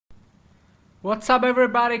What's up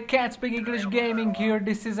everybody, CantSpeakEnglishGaming here.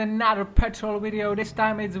 This is another petrol video. This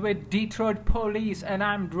time it's with Detroit Police and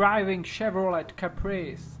I'm driving Chevrolet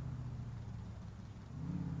Caprice.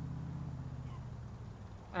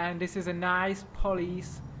 And this is a nice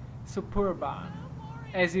police Suburban,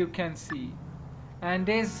 as you can see. And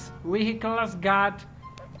this vehicle has got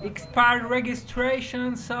expired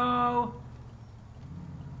registration, so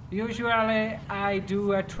usually I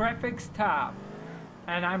do a traffic stop.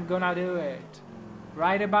 And I'm gonna do it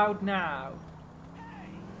right about now.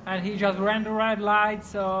 And he just ran the red light,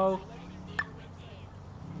 so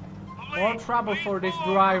more trouble for this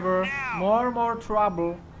driver. More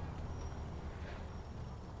trouble.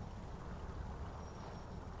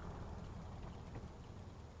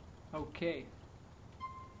 Okay.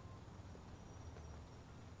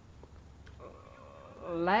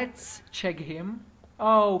 Let's check him.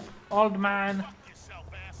 Oh, old man.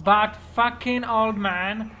 But fucking old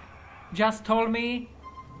man just told me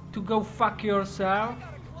to go fuck yourself.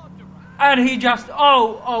 And he just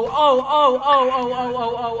oh.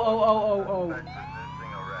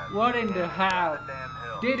 What in the hell?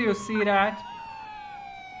 Did you see that?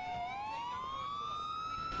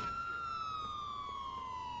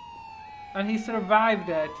 And he survived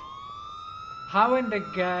it. How in the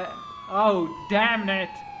oh, damn it.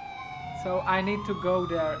 So I need to go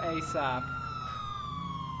there ASAP.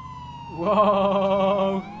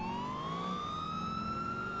 Whoa!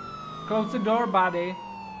 Close the door, buddy.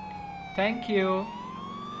 Thank you.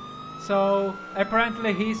 So,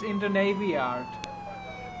 apparently he's in the Navy Yard.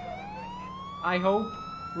 I hope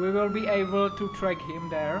we will be able to track him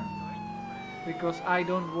there. Because I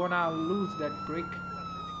don't wanna lose that brick.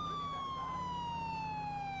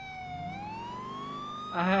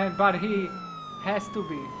 But he has to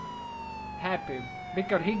be happy.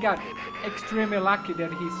 Because he got extremely lucky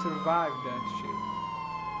that he survived that shit.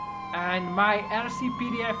 And my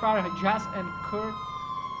LCPDFR just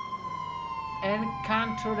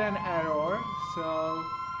encountered an error, so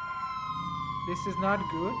this is not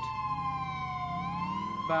good.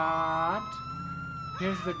 But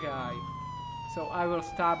here's the guy. So I will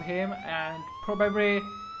stop him and probably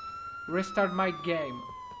restart my game.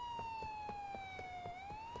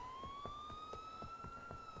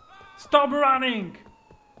 Stop running!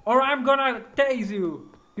 Or I'm gonna tase you!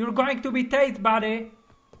 You're going to be tased, buddy!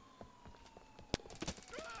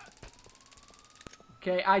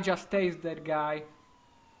 Okay, I just tased that guy.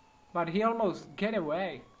 But he almost get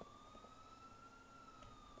away.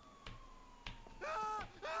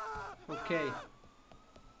 Okay.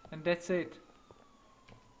 And that's it.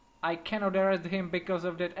 I cannot arrest him because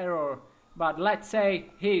of that error. But let's say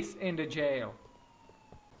he's in the jail.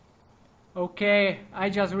 Okay, I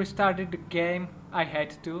just restarted the game, I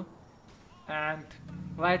had to, and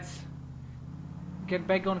let's get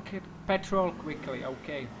back on petrol quickly.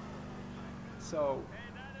 Okay, so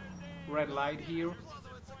red light here.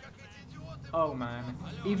 Oh man,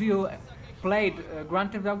 if you played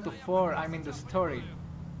Grand Theft Auto 4, I mean the story,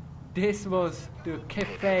 this was the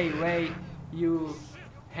cafe where you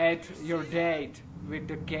had your date with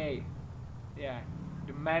the gay. Yeah,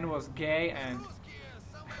 the man was gay and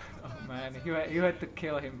oh man, you had to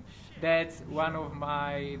kill him. That's one of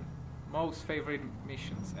my most favorite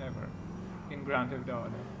missions ever in Grand Theft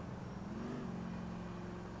Auto.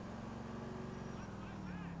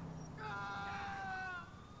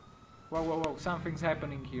 Whoa, something's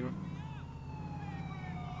happening here.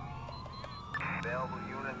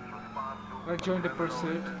 Let's join the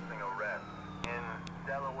pursuit.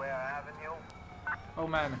 Oh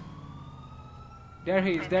man. There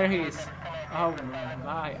he is. Oh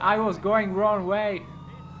my, I was going wrong way.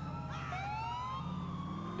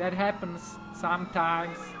 That happens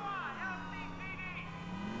sometimes.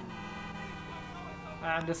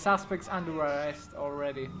 And the suspect's under arrest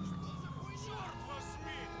already.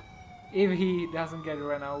 If he doesn't get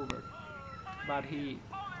run over. But he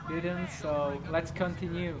didn't, so let's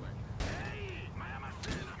continue.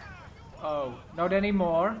 Oh, not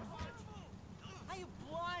anymore.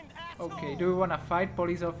 Okay, do you wanna fight,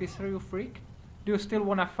 police officer, you freak? Do you still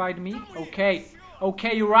wanna fight me? Okay,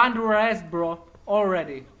 you're under arrest, bro,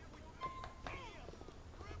 already.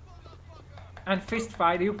 And fist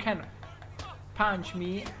fight, you can punch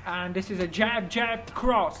me, and this is a jab,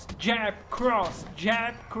 cross, jab, cross.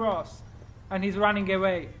 And he's running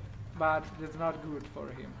away, but that's not good for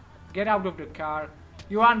him. Get out of the car.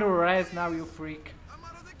 You're under arrest now, you freak.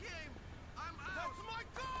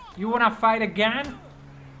 You wanna fight again?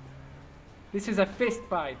 This is a fist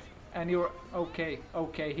fight, and you're okay,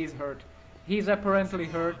 he's hurt. He's apparently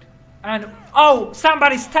hurt. And oh,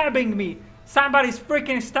 somebody's stabbing me! Somebody's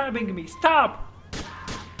freaking stabbing me! Stop!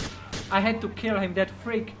 I had to kill him, that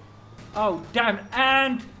freak. Oh damn,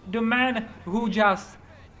 and the man who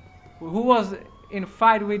was in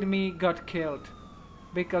fight with me got killed.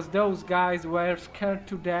 Because those guys were scared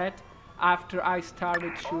to death after I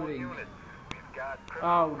started shooting.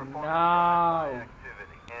 Oh no.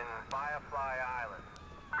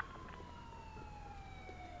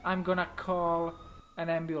 I'm gonna call an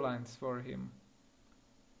ambulance for him.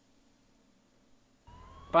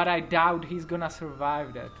 But I doubt he's gonna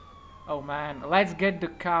survive that. Oh man, let's get the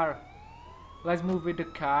car. Let's move with the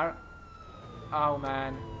car. Oh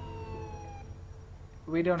man.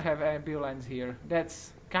 We don't have ambulance here.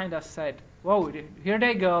 That's kinda sad. Whoa, here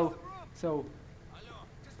they go. So.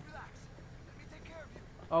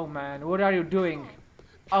 Oh man, what are you doing?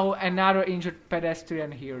 Oh, another injured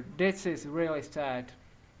pedestrian here. This is really sad.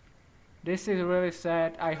 This is really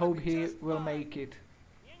sad. I hope he will make it.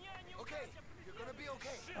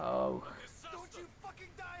 Oh.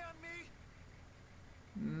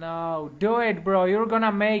 No, do it, bro. You're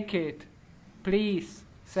gonna make it. Please,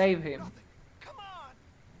 save him.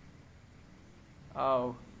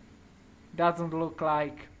 Oh. Doesn't look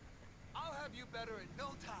like. I'll have you better in no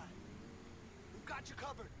time. We've got you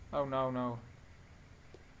covered. Oh no, no.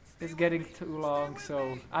 It's getting too long,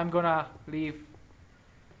 so I'm gonna leave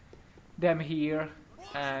them here,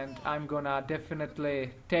 and I'm gonna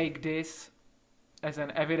definitely take this as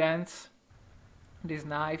an evidence, this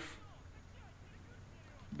knife,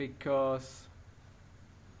 because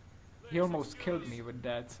he almost killed me with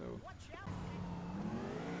that. So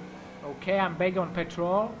okay, I'm back on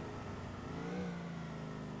patrol,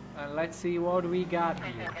 and let's see what we got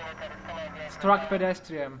here. Struck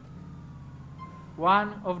pedestrian.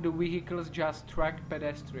 One of the vehicles just struck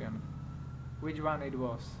pedestrian. Which one it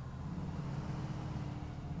was?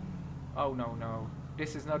 Oh no, no,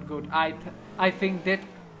 this is not good. I think that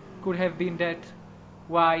could have been that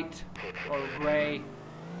white or grey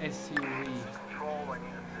SUV,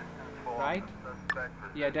 right?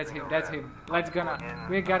 Yeah, that's him, that's him.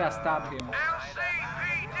 We gotta stop him.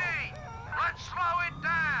 LCPD! Let's slow it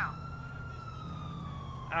down!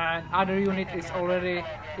 And other unit is already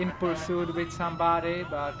in pursuit with somebody,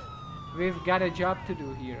 but we've got a job to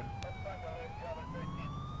do here.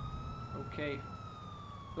 Okay.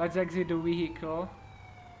 Let's exit the vehicle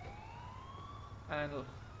and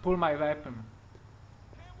pull my weapon.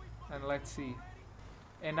 And let's see.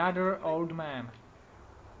 Another old man.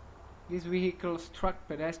 This vehicle struck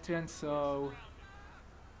pedestrian, so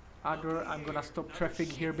I'm gonna stop traffic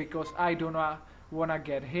here because I do not wanna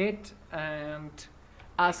get hit, and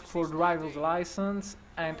ask for driver's license,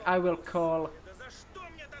 and I will call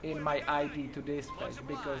in my ID to dispatch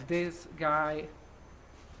because this guy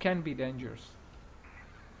can be dangerous.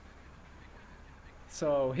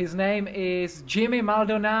 So his name is Jimmy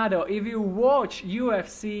Maldonado. If you watch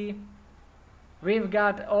UFC, we've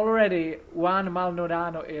got already one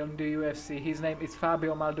Maldonado in the UFC. His name is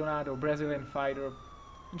Fabio Maldonado, Brazilian fighter.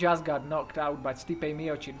 Just got knocked out by Stipe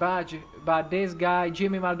Miocic. But this guy,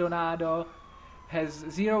 Jimmy Maldonado, has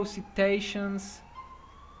 0 citations,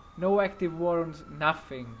 no active warrants,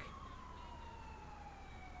 nothing.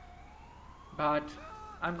 But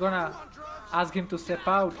I'm gonna ask him to step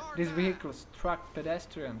out. This vehicle struck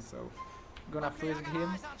pedestrians, so I'm gonna frisk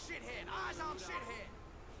him.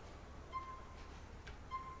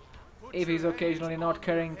 If he's occasionally not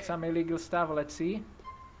carrying some illegal stuff, let's see.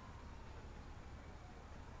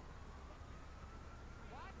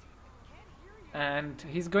 And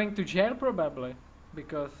he's going to jail probably,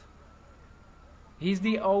 because he's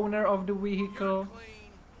the owner of the vehicle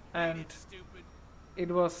and it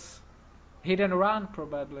was hit and run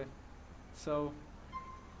probably. So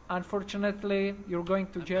unfortunately you're going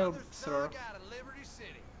to jail, sir.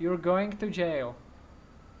 You're going to jail.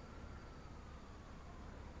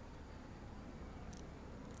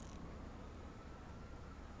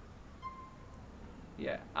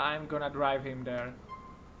 Yeah, I'm gonna drive him there,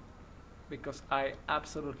 because I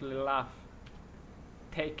absolutely love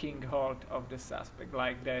taking hold of the suspect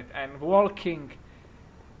like that and walking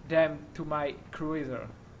them to my cruiser.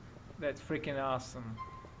 That's freaking awesome.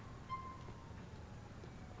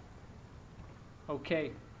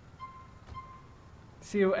 Okay.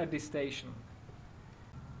 See you at the station.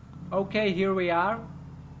 Okay, here we are.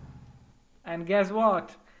 And guess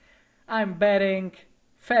what? I'm betting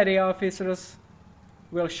fatty officers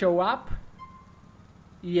will show up.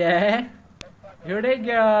 Yeah. Here they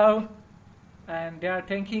go. And they are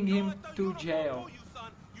taking him to jail.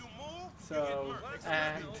 So,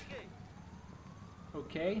 and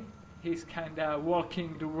okay, he's kinda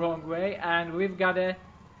walking the wrong way, and we've got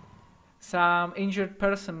some injured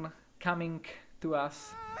person coming to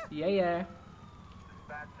us. Yeah, yeah.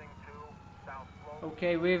 Dispatching to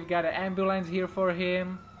Okay, we've got an ambulance here for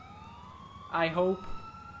him. I hope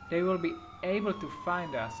they will be able to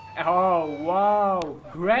find us. Oh, wow!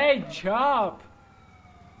 Great job!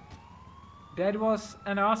 That was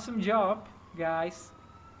an awesome job, guys.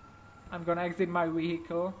 I'm gonna exit my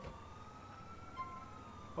vehicle.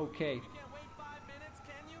 Okay. You can't wait 5 minutes,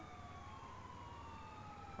 can you?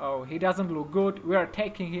 Oh, he doesn't look good. We are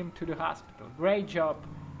taking him to the hospital. Great job.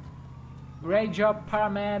 Great job,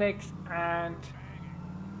 paramedics, and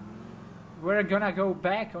we're gonna go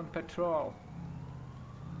back on patrol.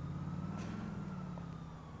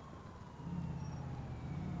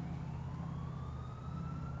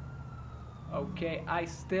 Okay, I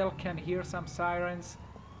still can hear some sirens,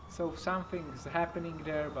 so something's happening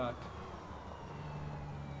there, but...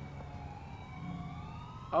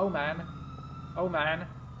 Oh man. Oh man.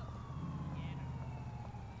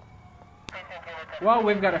 Well,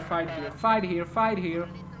 we've got a fight here. Fight here, fight here.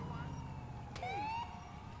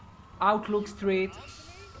 Outlook Street.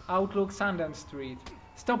 Outlook Sundance Street.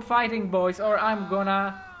 Stop fighting, boys, or I'm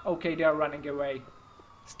gonna... Okay, they're running away.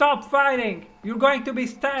 Stop fighting! You're going to be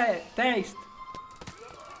tased!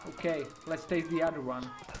 Okay, let's taste the other one.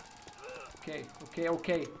 Okay, okay,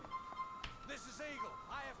 okay. This is Eagle.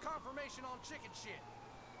 I have confirmation on chicken shit.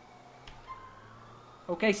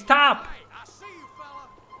 Okay, stop! Hey, I see you, fella.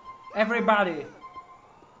 Everybody!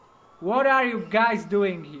 What are you guys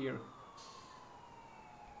doing here?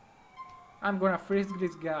 I'm gonna frisk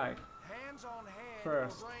this guy. Hands on head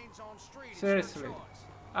First. or brains on street. Seriously. It's your choice.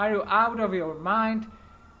 Are you out of your mind?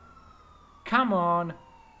 Come on.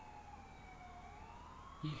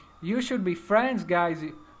 You should be friends, guys,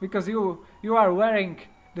 because you are wearing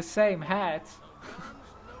the same hats.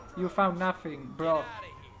 You found nothing, bro.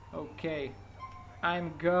 Okay.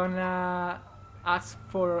 I'm gonna ask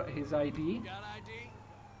for his ID. Got ID?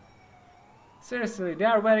 Seriously, they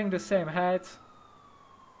are wearing the same hats.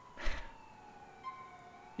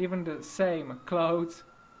 Even the same clothes.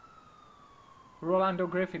 Rolando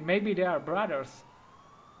Griffin, maybe they are brothers.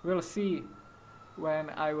 We'll see when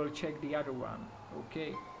I will check the other one.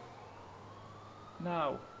 Okay.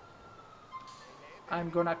 Now, I'm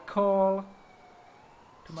gonna call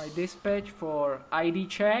to my dispatch for ID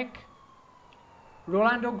check.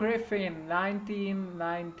 Rolando Griffin,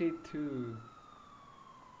 1992.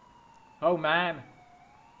 Oh man,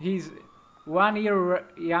 he's 1 year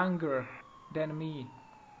younger than me.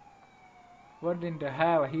 What in the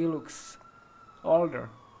hell? He looks older,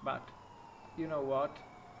 but you know what?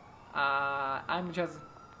 I'm just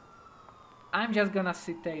gonna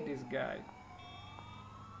citate this guy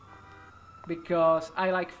because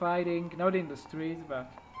I like fighting, not in the streets, but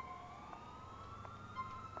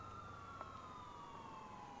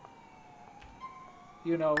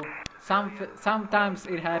you know, sometimes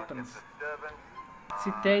it happens.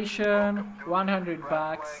 Citation, 100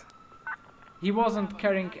 bucks. He wasn't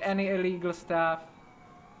carrying any illegal stuff.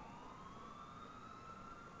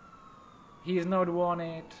 He is not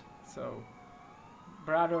wanted, so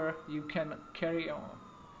brother, you can carry on.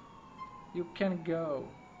 You can go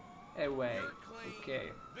away. You're clean.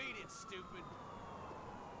 Okay. Beat it, stupid.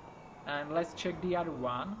 And let's check the other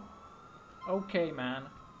one. Okay, man.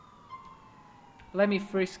 Let me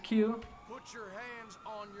frisk you. Put your hands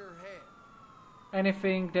on your head.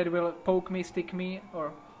 Anything that will poke me, stick me,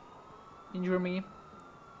 or injure me.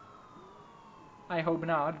 I hope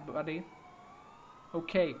not, buddy.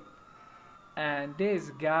 Okay. And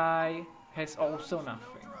this guy has also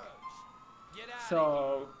nothing. Get out of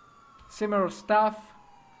So, similar stuff.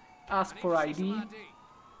 Ask here. for I need to see ID. some ID.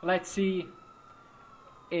 Let's see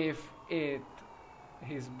if it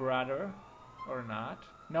his brother or not.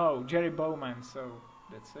 No, Jerry Bowman, so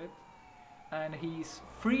that's it. And he's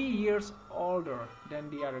 3 years older than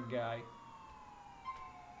the other guy.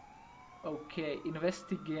 Okay,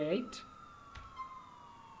 investigate.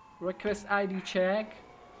 Request ID check.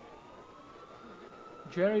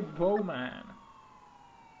 Jerry Bowman.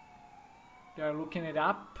 They're looking it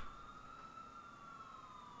up.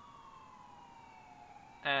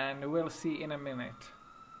 And we'll see in a minute.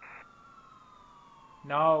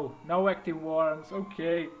 No, no active warrants.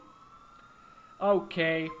 Okay.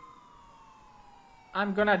 Okay.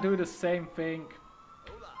 I'm gonna do the same thing.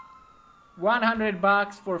 100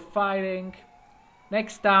 bucks for fighting.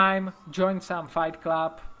 Next time, join some fight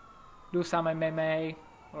club. Do some MMA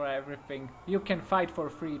or everything. You can fight for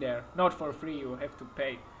free there. Not for free, you have to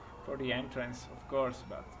pay for the entrance, of course,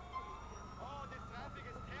 but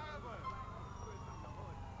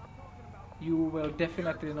you will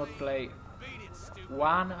definitely not play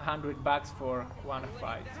 100 bucks for one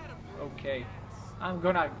fight. Okay, I'm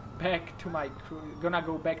gonna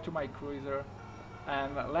go back to my cruiser.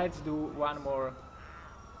 And let's do one more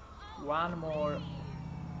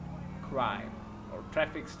crime or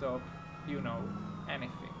traffic stop, you know,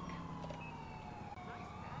 anything.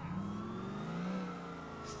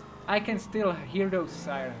 I can still hear those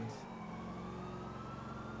sirens.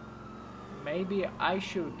 Maybe I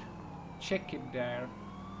should check it there.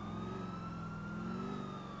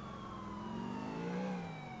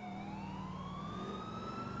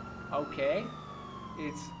 Okay,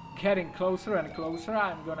 it's getting closer and closer.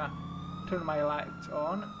 I'm gonna turn my lights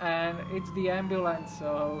on, and it's the ambulance,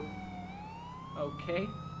 so okay.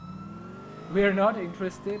 We're not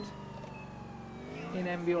interested in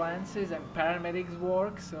ambulances and paramedics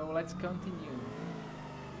work, so let's continue.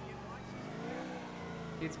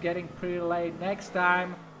 It's getting pretty late. Next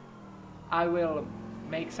time I will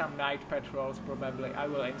make some night patrols. Probably I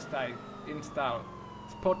will install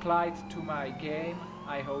spotlight to my game.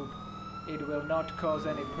 I hope it will not cause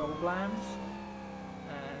any problems,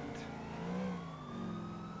 and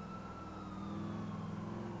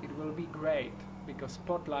it will be great because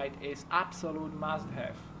spotlight is absolute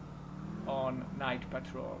must-have on night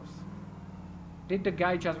patrols. Did the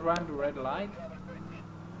guy just run the red light?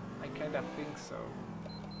 I kinda think so.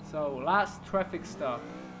 So, last traffic stop.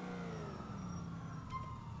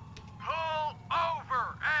 Pull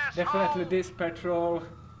over, asshole! Definitely this patrol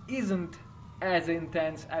isn't as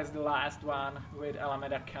intense as the last one with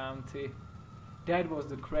Alameda County. That was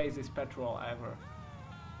the craziest patrol ever.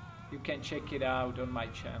 You can check it out on my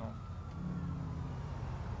channel.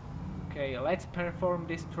 Okay, let's perform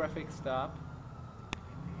this traffic stop.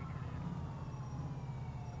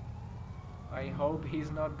 I hope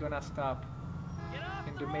he's not gonna stop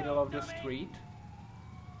in the middle of the street.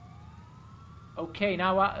 Okay,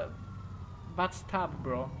 now but stop,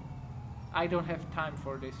 bro. I don't have time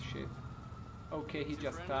for this shit. Okay, he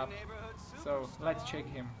just stopped. So, let's check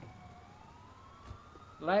him.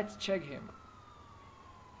 Let's check him.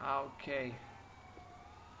 Okay.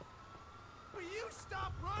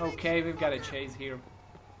 Okay, we've got a chase here.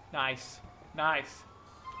 Nice. Nice.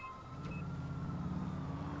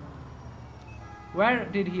 Where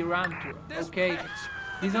did he run to? Okay,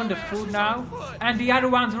 he's on the food now. And the other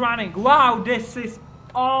one's running. Wow, this is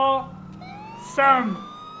awesome.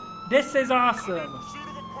 This is awesome.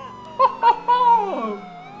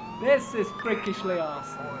 This is freakishly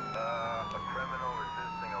awesome.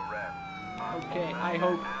 Okay, I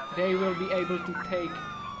hope they will be able to take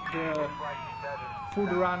the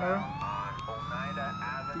food runner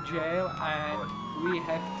to jail, and we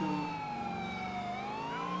have to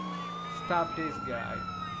stop this guy.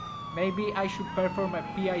 Maybe I should perform a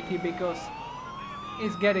PIT because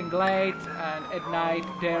it's getting late and at night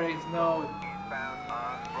there is no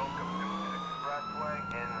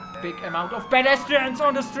big amount of pedestrians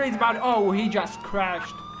on the streets, but oh, he just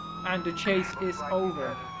crashed and the chase is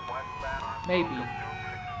over. Maybe.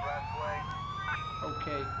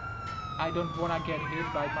 Okay. I don't wanna get hit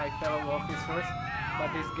by my fellow officers,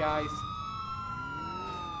 but this guy's...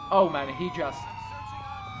 Oh man, he just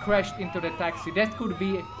crashed into the taxi. That could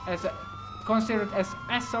be considered as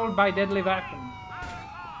assault by deadly weapon.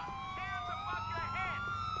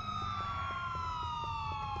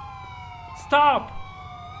 Stop!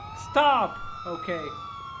 Stop! Okay.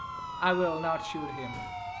 I will not shoot him.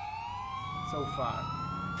 So far.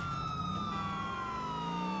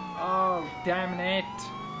 Oh, damn it.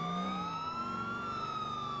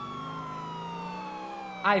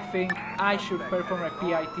 I think I should perform a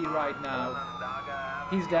PIT right now.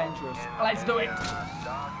 He's dangerous. Let's do it!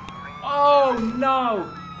 Oh no!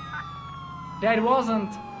 That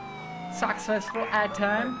wasn't successful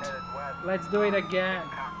attempt. Let's do it again.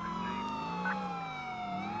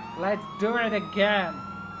 Let's do it again.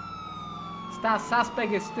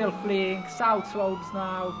 Suspect is still fleeing. South slopes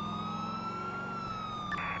now.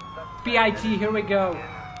 PIT, here we go.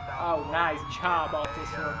 Oh, nice job,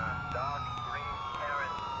 officer.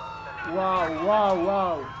 Whoa, whoa,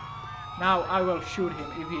 whoa. Now I will shoot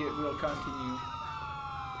him if he will continue.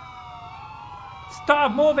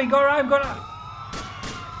 Stop moving or I'm gonna...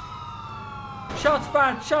 Shots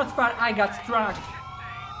fired, shots fired. I got struck.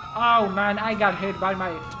 Oh man, I got hit by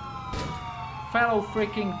my fellow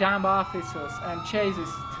freaking damn officers, and Chase is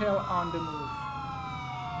still on the move.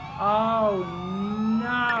 Oh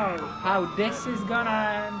no! How this is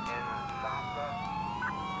gonna end?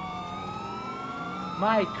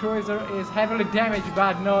 My cruiser is heavily damaged,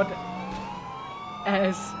 but not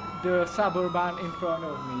as the Suburban in front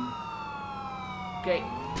of me. Okay.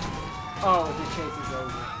 Oh, the chase is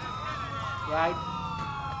over. Right?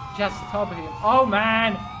 Just stop him. Oh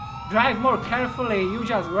man! Drive more carefully. You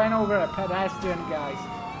just ran over a pedestrian, guys.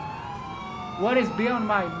 What is beyond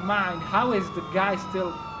my mind? How is the guy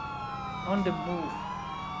still on the move?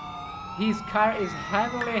 His car is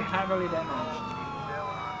heavily damaged.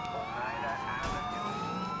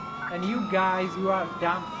 And you guys, you are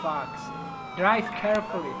dumb fucks. Drive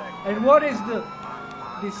carefully. And what is the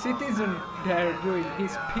citizen there doing?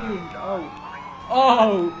 He's peeling out.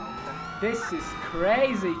 Oh! This is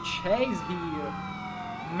crazy chase here.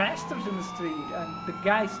 Masterton Street, and the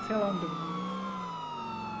guy's still on the move.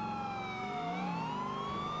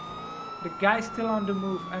 The guy's still on the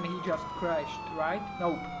move and he just crashed, right?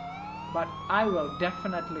 Nope. But I will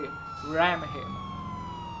definitely ram him.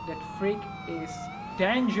 That freak is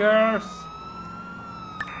dangerous.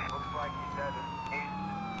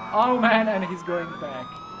 Oh man, and he's going back.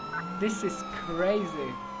 This is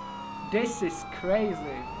crazy. This is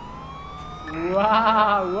crazy.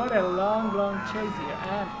 Wow, what a long chase here.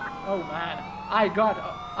 And oh man,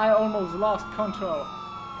 I almost lost control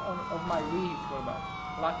of my vehicle, but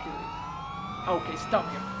luckily. Okay, stop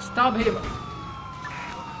him. Stop him.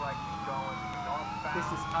 This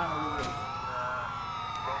is unreal.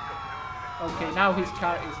 Okay, now his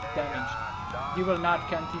car is damaged. He will not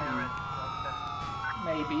continue.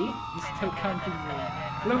 Maybe. He's still continuing.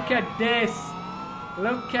 Look at this.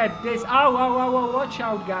 Look at this. Oh, watch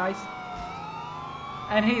out, guys.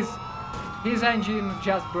 And his engine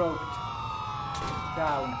just broke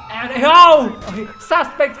down. And oh!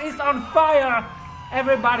 Suspect is on fire!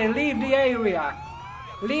 Everybody leave the area.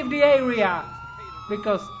 Leave the area.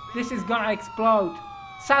 Because this is gonna explode.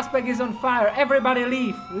 Suspect is on fire. Everybody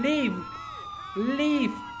leave. Leave.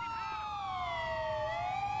 Leave.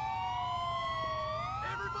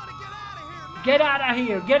 Get out of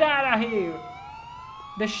here. Get out of here.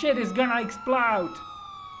 The shit is gonna explode.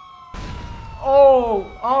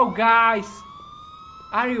 Oh guys.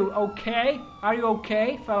 Are you okay? Are you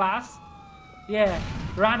okay, fellas? Yeah,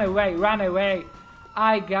 run away, run away.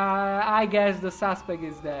 I guess the suspect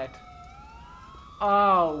is dead.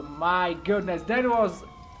 Oh my goodness, that was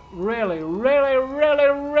really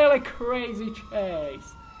crazy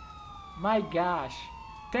chase. My gosh.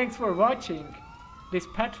 Thanks for watching. This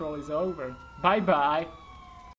patrol is over. Bye bye.